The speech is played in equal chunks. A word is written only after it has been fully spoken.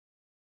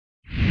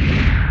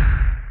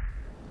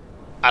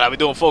How we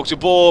doing, folks? Your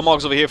boy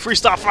Mark's over here.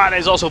 Freestyle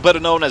Fridays, also better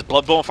known as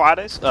Bloodborne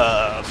Fridays,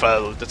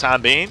 for the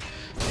time being.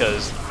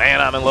 Because,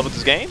 man, I'm in love with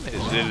this game.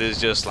 It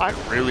is just, like,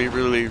 really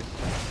good.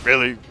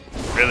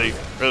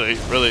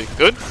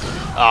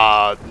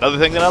 Another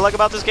thing that I like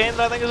about this game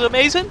that I think is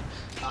amazing,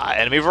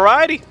 enemy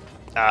variety.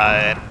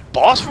 And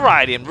boss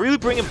variety, and really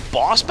bringing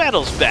boss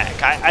battles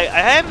back. I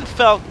haven't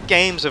felt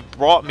games have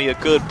brought me a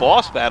good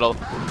boss battle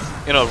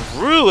in a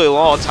really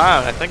long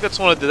time. I think that's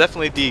one of the,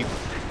 definitely the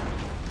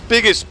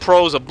biggest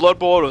pros of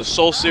Bloodborne or the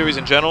Soul series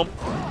in general,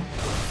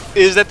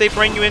 is that they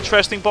bring you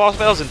interesting boss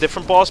battles and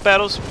different boss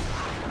battles.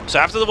 So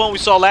after the one we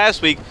saw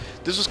last week,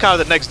 this was kind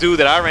of the next dude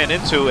that I ran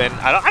into, and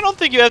I don't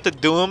think you have to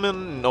do them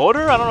in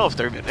order. I don't know if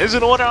there is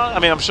an order. I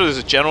mean, I'm sure there's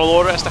a general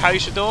order as to how you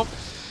should do them.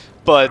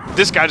 But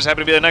this guy just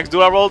happened to be the next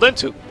dude I rolled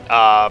into.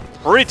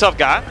 Pretty tough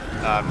guy,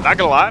 not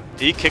gonna lie.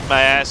 He kicked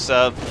my ass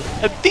a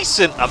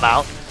decent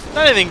amount.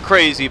 Not anything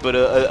crazy, but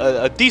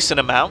a decent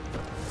amount.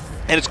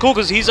 And it's cool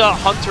because he's a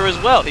hunter as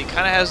well. He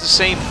kind of has the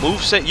same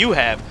moveset you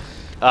have.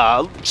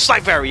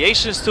 Slight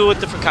variations to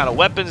it, different kind of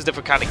weapons,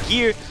 different kind of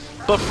gear.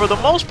 But for the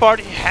most part,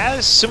 he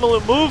has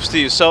similar moves to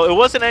you. So it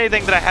wasn't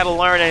anything that I had to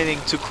learn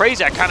anything too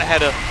crazy. I kind of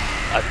had to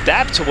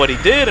adapt to what he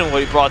did and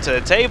what he brought to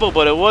the table.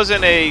 But it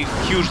wasn't a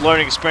huge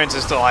learning experience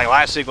as to like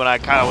last week when I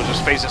kind of was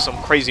just facing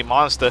some crazy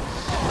monster.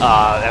 And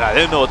I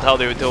didn't know what the hell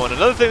they were doing.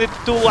 Another thing they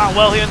do a lot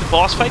well here in the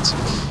boss fights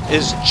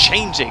is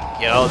changing.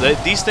 You know,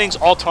 these things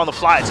alter on the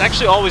fly. It's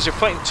actually always you're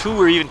fighting 2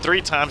 or even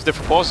 3 times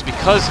different bosses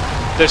because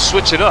they're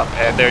switching up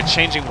and they're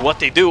changing what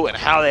they do and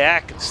how they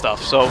act and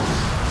stuff. So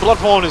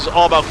Bloodborne is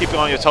all about keeping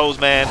on your toes,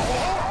 man.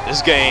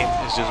 This game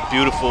is just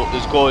beautiful.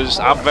 It's gorgeous.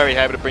 I'm very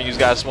happy to bring you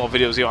guys small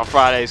videos here on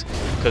Fridays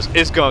because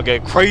it's gonna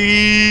get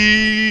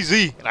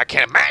crazy, and I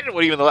can't imagine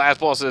what even the last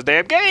boss of this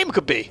damn game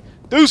could be.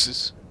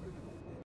 Deuces.